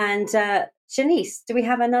 And Shanice, do we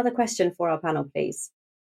have another question for our panel, please?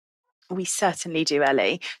 We certainly do,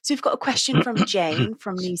 Ellie. So we've got a question from Jane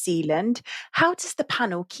from New Zealand. How does the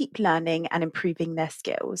panel keep learning and improving their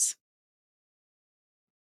skills?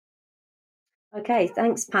 Okay,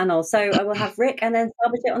 thanks, panel. So I will have Rick and then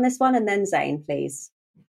Sarbojit on this one, and then Zain, please.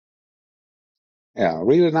 Yeah,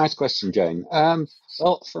 really nice question, Jane.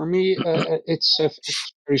 Well, for me, it's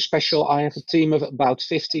very special. I have a team of about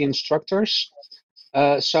 50 instructors.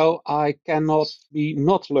 So I cannot be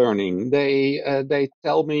not learning. They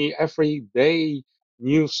tell me every day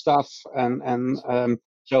new stuff, and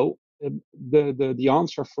so the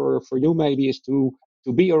answer for you maybe is to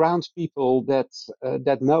be around people that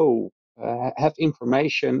know have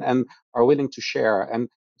information and are willing to share. And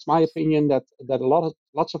it's my opinion that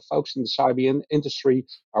lots of folks in the cyber industry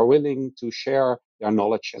are willing to share their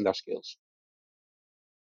knowledge and their skills.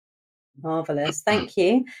 Marvelous, thank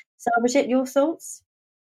you. Sarbojit, your thoughts?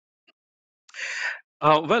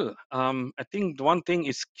 I think the one thing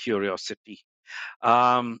is curiosity.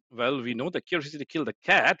 Well, we know that curiosity killed the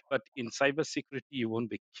cat, but in cybersecurity, you won't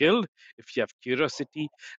be killed if you have curiosity.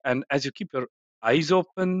 And as you keep your eyes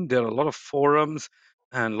open, there are a lot of forums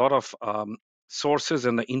and a lot of sources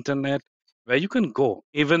on the internet where you can go.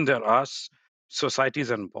 Even there are societies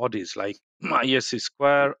and bodies like ISC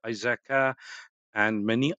Square, ISACA, and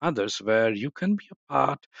many others where you can be a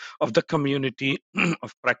part of the community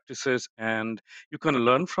of practices and you can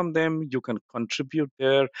learn from them, you can contribute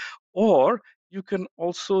there, or you can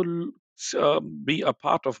also be a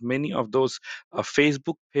part of many of those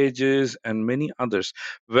Facebook pages and many others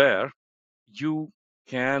where you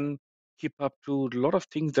can keep up to a lot of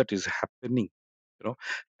things that is happening,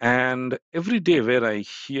 and every day where I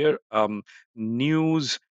hear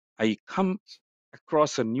news, I come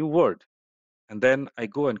across a new word and then I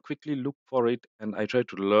go and quickly look for it and I try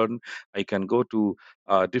to learn. I can go to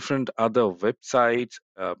different other websites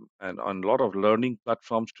and on a lot of learning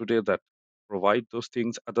platforms today that provide those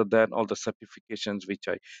things other than all the certifications which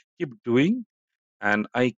I keep doing, and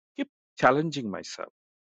I keep challenging myself.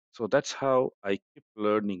 So that's how I keep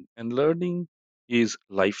learning, and learning is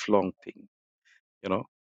lifelong thing,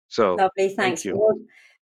 So Lovely, thank thanks. you.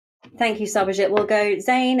 Thank you, Sarbojit. We'll go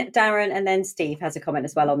Zain, Darren, and then Steve has a comment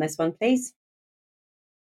as well on this one, please.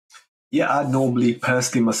 Yeah, I normally,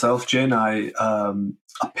 personally myself, Jane, I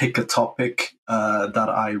pick a topic that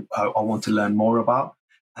I want to learn more about,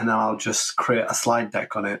 and then I'll just create a slide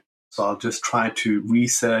deck on it. So I'll just try to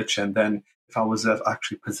research, and then if I was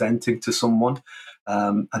actually presenting to someone,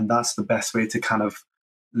 and that's the best way to kind of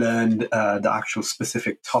learn the actual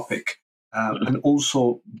specific topic. And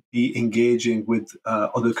also be engaging with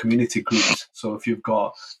other community groups. So if you've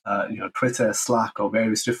got Twitter, Slack, or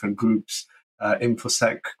various different groups,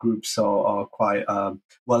 InfoSec groups are quite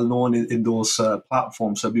well known in those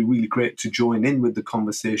platforms. So it'd be really great to join in with the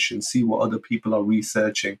conversation, see what other people are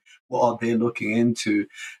researching, what are they looking into,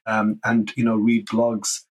 and read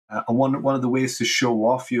blogs. And one of the ways to show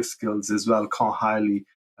off your skills as well, can't highly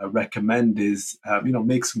recommend, is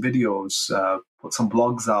make some videos, put some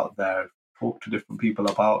blogs out there, talk to different people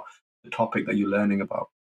about the topic that you're learning about.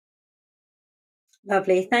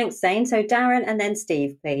 Lovely, thanks, Zain. So Darren and then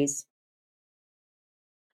Steve, please.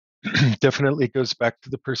 Definitely goes back to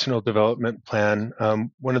the personal development plan.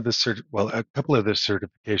 One of the a couple of the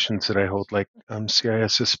certifications that I hold, like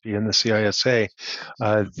CISSP and the CISA,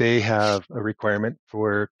 they have a requirement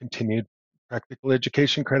for continued practical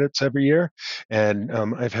education credits every year. And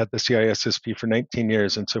I've had the CISSP for 19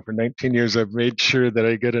 years. And so for 19 years, I've made sure that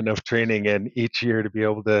I get enough training in each year to be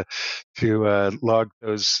able to log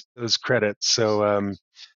those credits. So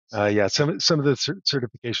some of the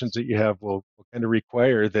certifications that you have will kind of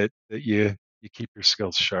require that you keep your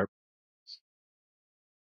skills sharp.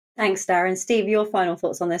 Thanks, Darren. Steve, your final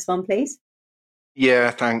thoughts on this one, please.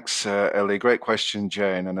 Yeah, thanks, Ellie. Great question,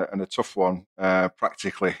 Jane, and a tough one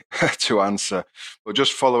practically to answer. But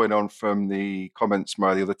just following on from the comments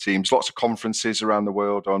by the other teams, lots of conferences around the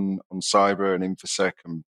world on cyber and InfoSec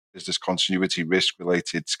and business continuity risk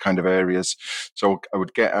related kind of areas. So I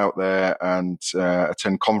would get out there and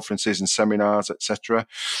attend conferences and seminars, etc.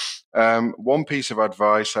 One piece of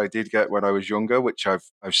advice I did get when I was younger, which I've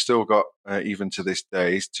still got even to this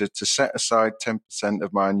day, is to set aside 10%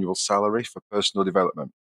 of my annual salary for personal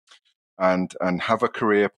development, and have a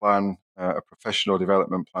career plan, a professional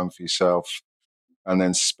development plan for yourself, and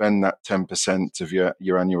then spend that 10% of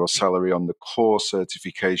your annual salary on the core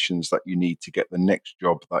certifications that you need to get the next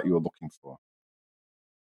job that you're looking for.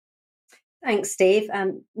 Thanks, Steve.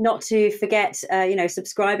 Not to forget,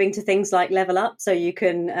 subscribing to things like Level Up so you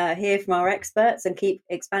can hear from our experts and keep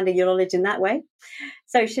expanding your knowledge in that way.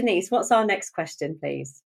 So, Shanice, what's our next question,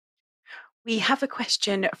 please? We have a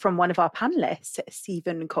question from one of our panellists,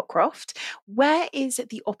 Stephen Cockcroft. Where is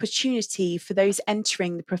the opportunity for those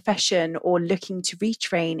entering the profession or looking to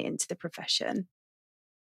retrain into the profession?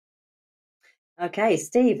 Okay,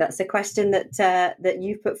 Steve, that's a question that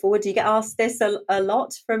you've put forward. Do you get asked this a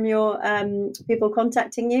lot from your people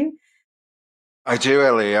contacting you? I do,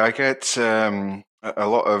 Ellie. I get a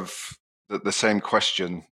lot of the same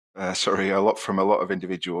question. A lot from a lot of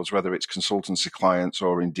individuals, whether it's consultancy clients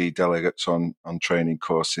or indeed delegates on training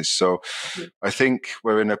courses. So I think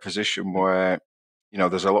we're in a position where,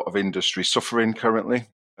 there's a lot of industry suffering currently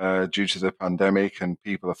due to the pandemic, and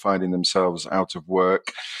people are finding themselves out of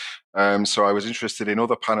work. So I was interested in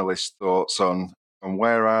other panelists' thoughts on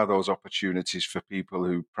where are those opportunities for people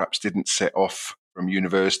who perhaps didn't set off from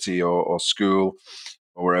university or school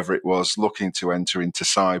or wherever it was looking to enter into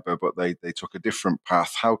cyber, but they took a different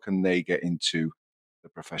path. How can they get into the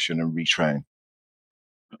profession and retrain?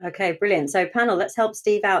 Okay, brilliant. So panel, let's help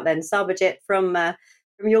Steve out then. Sarbojit, from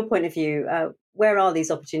your point of view, where are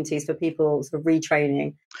these opportunities for people sort of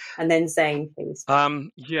retraining? And then Zain, please.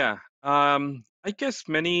 I guess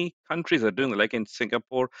many countries are doing, like in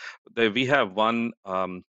Singapore, we have one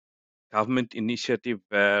government initiative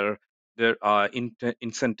where there are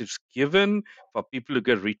incentives given for people to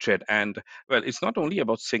get retrained. And well, it's not only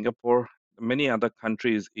about Singapore. Many other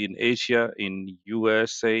countries in Asia, in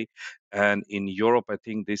USA, and in Europe, I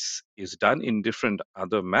think this is done in different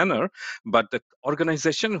other manner. But the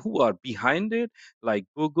organization who are behind it, like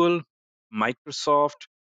Google, Microsoft,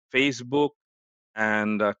 Facebook,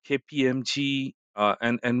 and KPMG,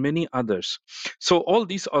 and many others. So all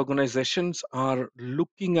these organizations are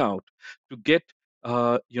looking out to get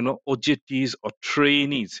OJTs or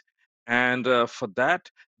trainees, and for that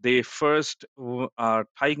they first are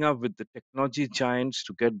tying up with the technology giants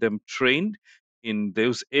to get them trained in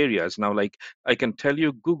those areas. Now, like I can tell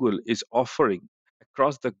you, Google is offering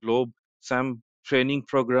across the globe some training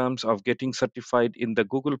programs of getting certified in the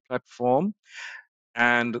Google platform,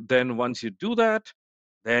 and then once you do that,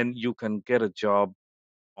 then you can get a job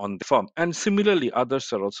on the firm. And similarly,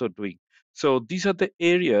 others are also doing. So these are the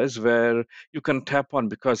areas where you can tap on,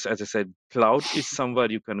 because as I said, cloud is somewhere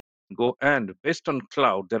you can go, and based on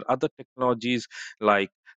cloud, there are other technologies like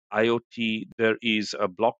IoT, there is a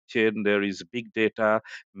blockchain, there is big data,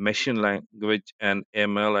 machine language and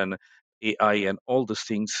ML and AI and all those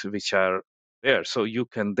things which are there. So you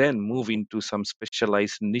can then move into some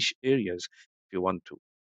specialized niche areas if you want to.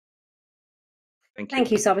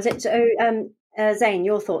 Thank you, Sarbojit. So, Zain,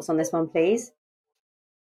 your thoughts on this one, please.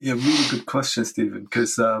 Yeah, really good question, Stephen,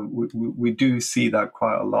 because we do see that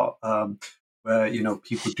quite a lot, where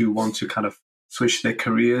people do want to kind of switch their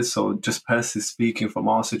careers. So, just personally speaking, from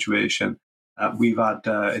our situation, we've had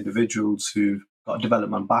individuals who got a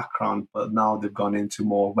development background, but now they've gone into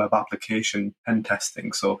more web application pen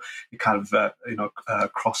testing. So it kind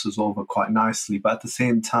of crosses over quite nicely. But at the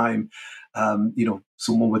same time,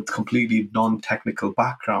 someone with completely non-technical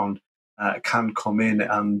background can come in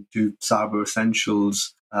and do cyber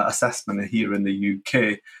essentials assessment here in the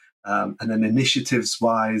UK. And then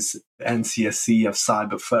initiatives-wise, the NCSC of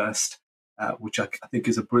Cyber First, which I think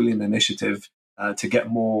is a brilliant initiative to get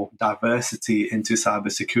more diversity into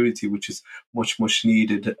cybersecurity, which is much, much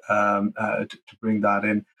needed to bring that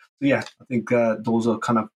in. So yeah, I think those are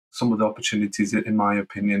kind of some of the opportunities, in my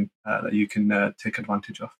opinion, that you can take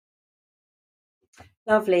advantage of.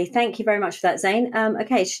 Lovely. Thank you very much for that, Zain.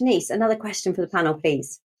 Okay, Shanice, another question for the panel,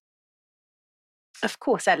 please. Of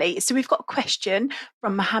course, Ellie. So we've got a question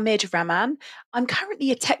from Mohammed Rahman. I'm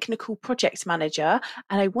currently a technical project manager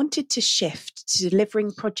and I wanted to shift to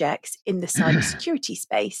delivering projects in the cybersecurity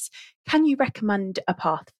space. Can you recommend a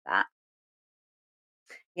path for that?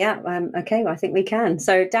 Yeah, okay, well, I think we can.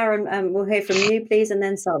 So Darren, we'll hear from you, please, and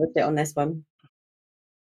then Sarbojit on this one.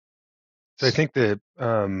 So I think that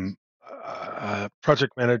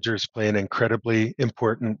project managers play an incredibly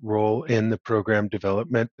important role in the program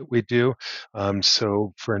development that we do.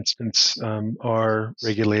 So, for instance, our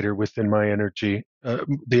regulator within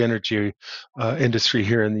the energy industry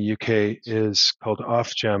here in the UK is called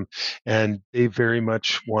Ofgem, and they very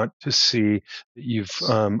much want to see that you've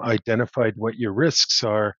identified what your risks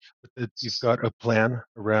are, but that you've got a plan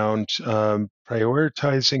around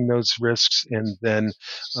prioritizing those risks, and then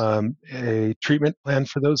a treatment plan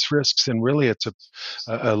for those risks. And really, it's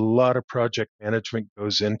a lot of project management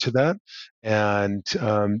goes into that. And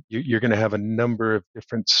you're going to have a number of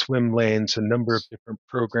different swim lanes, a number of different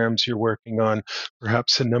programs you're working on,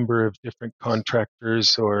 perhaps a number of different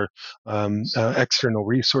contractors or external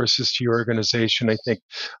resources to your organization. I think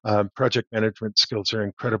project management skills are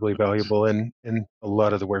incredibly valuable in a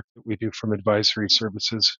lot of the work that we do from advisory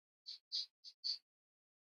services.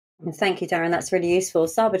 Thank you, Darren. That's really useful.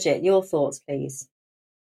 Sarbojit, your thoughts, please.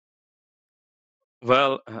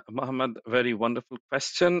 Well, Mohammed, very wonderful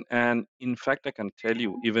question. And in fact, I can tell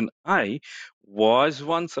you, even I was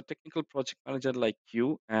once a technical project manager like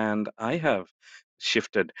you, and I have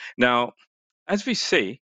shifted. Now, as we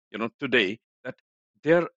say, today, that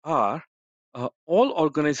there are all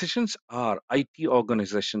organizations are IT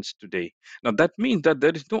organizations today. Now, that means that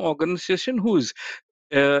there is no organization who is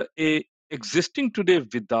existing today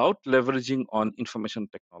without leveraging on information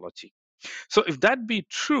technology. So if that be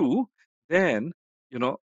true, then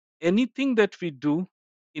anything that we do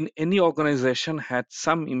in any organization had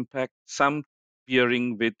some impact, some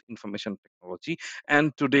bearing with information technology.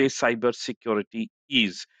 And today, cybersecurity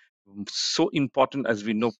is so important, as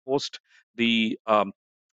we know, post the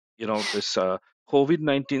this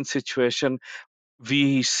COVID-19 situation.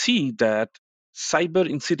 We see that cyber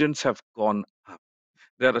incidents have gone up.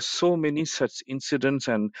 There are so many such incidents,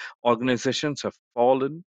 and organizations have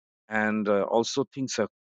fallen, and also things are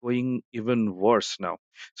going even worse now.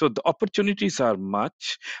 So the opportunities are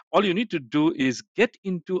much. All you need to do is get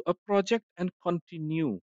into a project and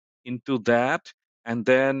continue into that, and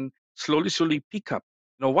then slowly pick up.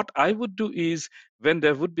 Now, what I would do is, when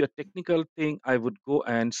there would be a technical thing, I would go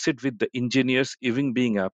and sit with the engineers, even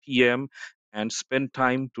being a PM, and spend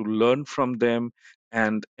time to learn from them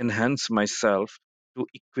and enhance myself to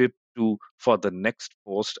equip to for the next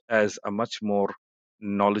post as a much more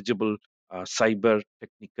knowledgeable cyber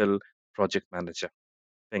technical project manager.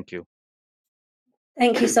 Thank you.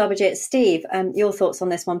 Thank you, Sarbojit. Steve, your thoughts on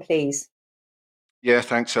this one, please. Yeah,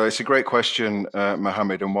 thanks. So it's a great question,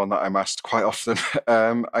 Mohammed, and one that I'm asked quite often.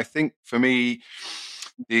 I think for me,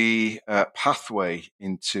 the pathway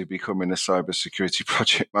into becoming a cybersecurity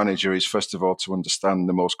project manager is, first of all, to understand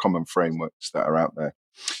the most common frameworks that are out there.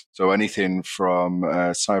 So anything from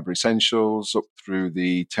Cyber Essentials up through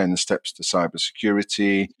the 10 steps to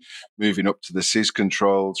cybersecurity, moving up to the CIS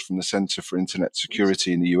controls from the Center for Internet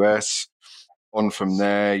Security in the US. On from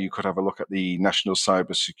there, you could have a look at the National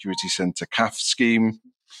Cybersecurity Center CAF scheme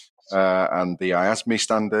and the IASME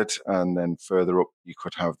standard. And then further up, you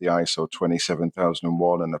could have the ISO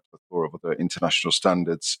 27001 and a plethora of other international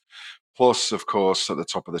standards. Plus, of course, at the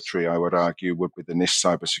top of the tree, I would argue, would be the NIST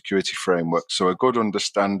cybersecurity framework. So a good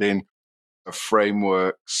understanding of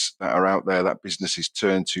frameworks that are out there that businesses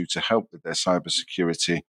turn to help with their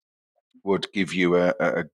cybersecurity would give you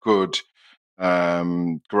a good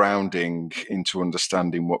grounding into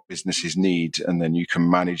understanding what businesses need, and then you can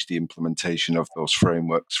manage the implementation of those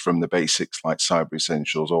frameworks from the basics like Cyber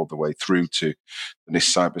Essentials all the way through to the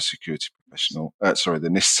NIST the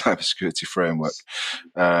NIST cybersecurity framework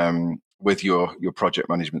with your project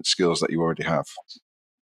management skills that you already have.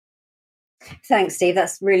 Thanks, Steve.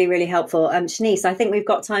 That's really, really helpful. Shanice, I think we've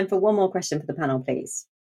got time for one more question for the panel, please.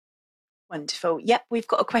 Wonderful. Yep, we've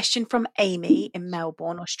got a question from Amy in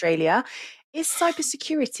Melbourne, Australia. Is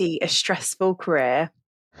cybersecurity a stressful career?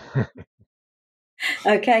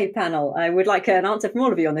 Okay, panel. I would like an answer from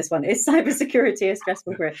all of you on this one. Is cybersecurity a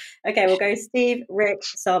stressful career? Okay, we'll go Steve, Rick,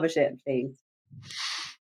 Sarbojit, please.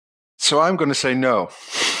 So I'm going to say no.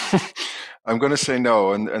 I'm going to say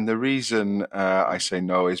no. And the reason I say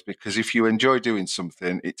no is because if you enjoy doing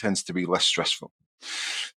something, it tends to be less stressful.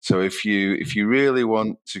 So if you really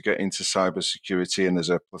want to get into cybersecurity, and there's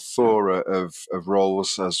a plethora of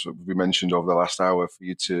roles, as we mentioned over the last hour, for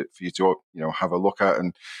you to have a look at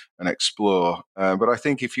and explore. But I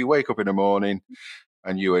think if you wake up in the morning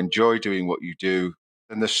and you enjoy doing what you do,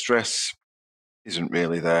 then the stress isn't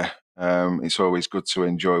really there. It's always good to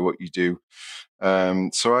enjoy what you do.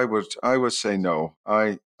 So I would say no.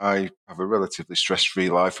 I have a relatively stress-free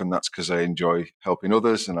life, and that's because I enjoy helping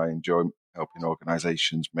others and I enjoy helping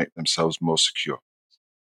organizations make themselves more secure.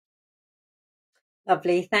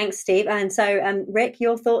 Lovely. Thanks, Steve. And so, Rick,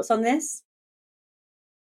 your thoughts on this?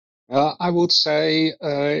 I would say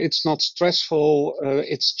it's not stressful,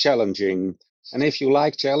 it's challenging. And if you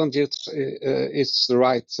like challenges, it's the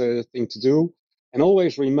right thing to do. And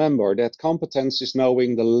always remember that competence is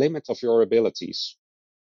knowing the limit of your abilities.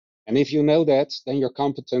 And if you know that, then you're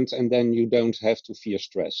competent, and then you don't have to fear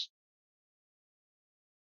stress.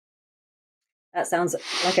 That sounds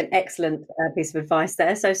like an excellent piece of advice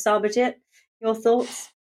there. So, Sarbojit, your thoughts?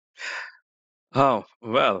 Oh,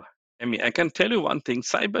 well, I mean, I can tell you one thing.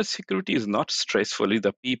 Cybersecurity is not stressful. It's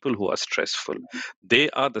the people who are stressful. They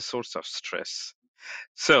are the source of stress.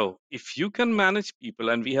 So if you can manage people,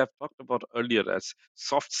 and we have talked about earlier as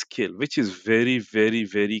soft skill, which is very, very,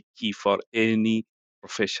 very key for any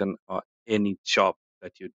profession or any job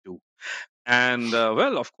that you do. And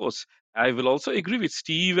well, of course, I will also agree with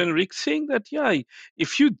Steve and Rick saying that, yeah,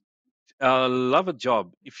 if you love a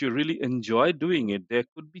job, if you really enjoy doing it, there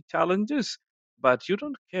could be challenges, but you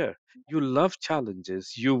don't care. You love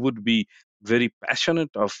challenges. You would be very passionate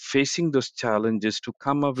of facing those challenges to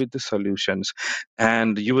come up with the solutions,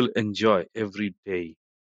 and you will enjoy every day.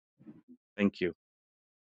 Thank you.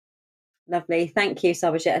 Lovely. Thank you,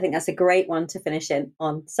 Sarbojit. I think that's a great one to finish in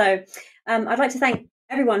on. So I'd like to thank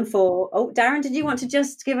everyone for... Oh, Darren, did you want to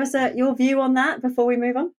just give us your view on that before we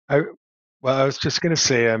move on? Well, I was just going to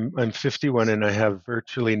say I'm 51 and I have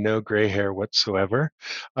virtually no gray hair whatsoever.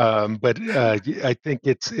 But I think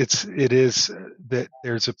it is that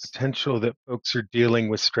there's a potential that folks are dealing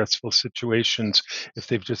with stressful situations if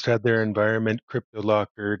they've just had their environment crypto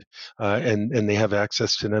lockered, and they have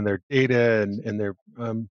access to none of their data, and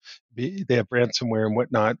they have ransomware and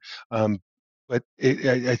whatnot. But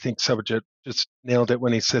I think Sarbojit just nailed it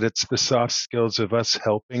when he said it's the soft skills of us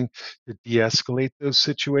helping to de-escalate those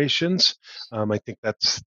situations. I think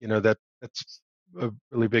that's that's a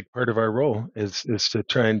really big part of our role is to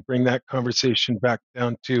try and bring that conversation back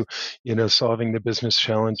down to solving the business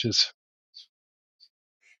challenges.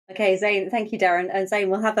 Okay, Zain, thank you, Darren. And Zain,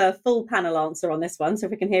 we'll have a full panel answer on this one, so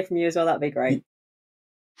if we can hear from you as well, that'd be great.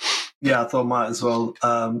 Yeah, I thought I might as well.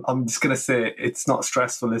 I'm just going to say it's not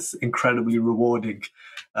stressful. It's incredibly rewarding.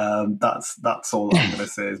 That's all I'm going to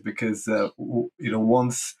say is because,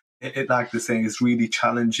 once like they're saying, it's really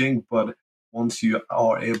challenging, but once you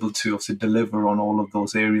are able to also deliver on all of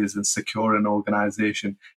those areas and secure an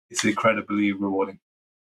organization, it's incredibly rewarding.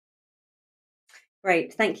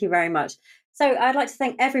 Great. Thank you very much. So I'd like to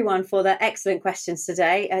thank everyone for their excellent questions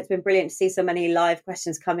today. It's been brilliant to see so many live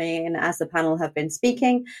questions coming in as the panel have been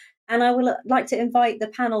speaking. And I would like to invite the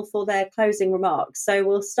panel for their closing remarks. So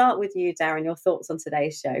we'll start with you, Darren, your thoughts on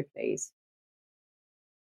today's show, please.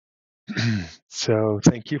 So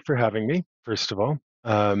thank you for having me, first of all.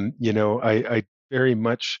 I very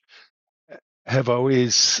much have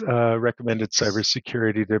always recommended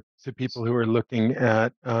cybersecurity to people who are looking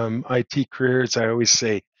at IT careers. I always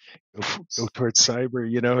say, go towards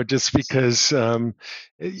cyber, just because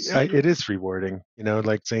it is rewarding.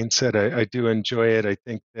 Like Zain said, I do enjoy it. I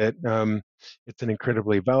think that it's an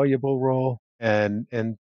incredibly valuable role, and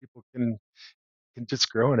people can just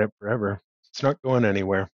grow in it forever. It's not going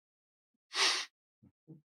anywhere.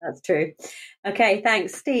 That's true. Okay,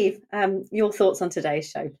 thanks. Steve, your thoughts on today's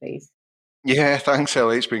show, please. Yeah, thanks,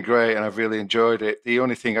 Ellie. It's been great, and I've really enjoyed it. The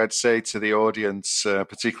only thing I'd say to the audience,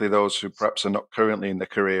 particularly those who perhaps are not currently in the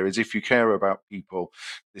career, is if you care about people,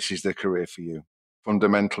 this is the career for you.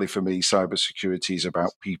 Fundamentally, for me, cybersecurity is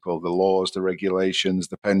about people, the laws, the regulations,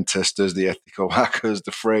 the pen testers, the ethical hackers,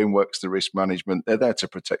 the frameworks, the risk management. They're there to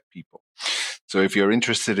protect people. So if you're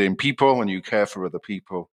interested in people and you care for other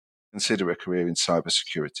people, consider a career in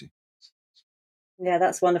cybersecurity. Yeah,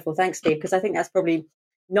 that's wonderful. Thanks, Steve, because I think that's probably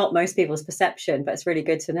not most people's perception, but it's really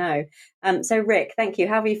good to know. So, Rick, thank you.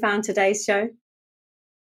 How have you found today's show?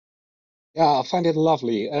 Yeah, I find it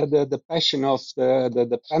lovely. The passion of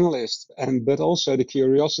the panelists, but also the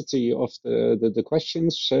curiosity of the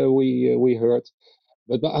questions we heard.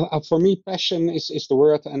 But for me, passion is the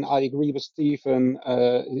word, and I agree with Stephen.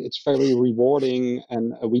 It's very rewarding,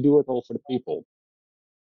 and we do it all for the people.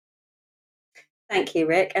 Thank you,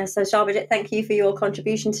 Rick. And so, Sarbojit, thank you for your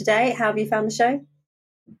contribution today. How have you found the show?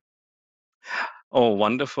 Oh,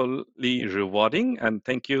 wonderfully rewarding. And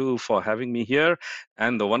thank you for having me here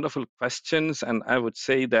and the wonderful questions. And I would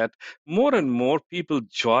say that more and more people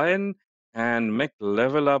join and make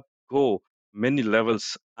Level Up go many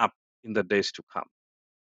levels up in the days to come.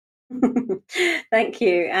 Thank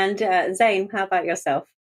you. And Zain, how about yourself?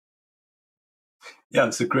 Yeah,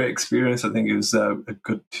 it's a great experience. I think it was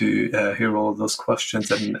good to hear all of those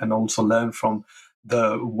questions and also learn from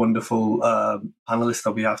the wonderful panelists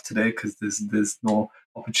that we have today, because there's no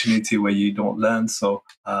opportunity where you don't learn. So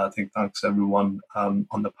I think thanks everyone on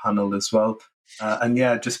the panel as well. And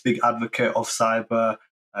yeah, just big advocate of cyber.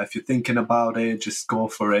 If you're thinking about it, just go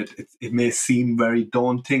for it. It may seem very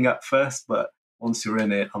daunting at first, but once you're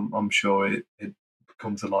in it, I'm sure it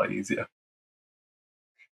becomes a lot easier.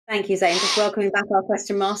 Thank you, Zain. Just welcoming back our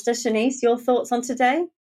question master. Shanice, your thoughts on today?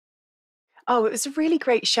 Oh, it was a really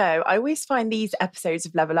great show. I always find these episodes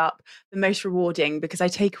of Level Up the most rewarding because I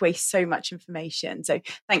take away so much information. So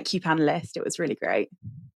thank you, panelists. It was really great.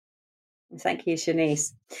 Thank you,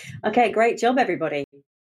 Shanice. Okay, great job, everybody.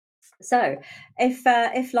 So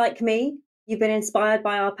if like me, you've been inspired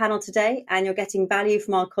by our panel today and you're getting value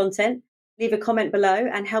from our content, leave a comment below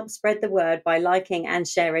and help spread the word by liking and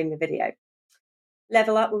sharing the video.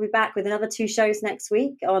 Level Up will be back with another 2 shows next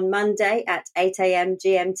week. On Monday at 8 a.m.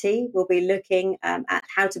 GMT, we'll be looking at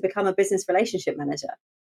how to become a business relationship manager.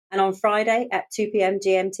 And on Friday at 2 p.m.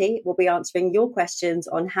 GMT, we'll be answering your questions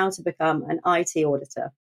on how to become an IT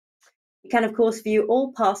auditor. You can, of course, view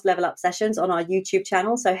all past Level Up sessions on our YouTube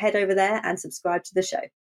channel, so head over there and subscribe to the show.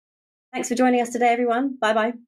 Thanks for joining us today, everyone. Bye-bye.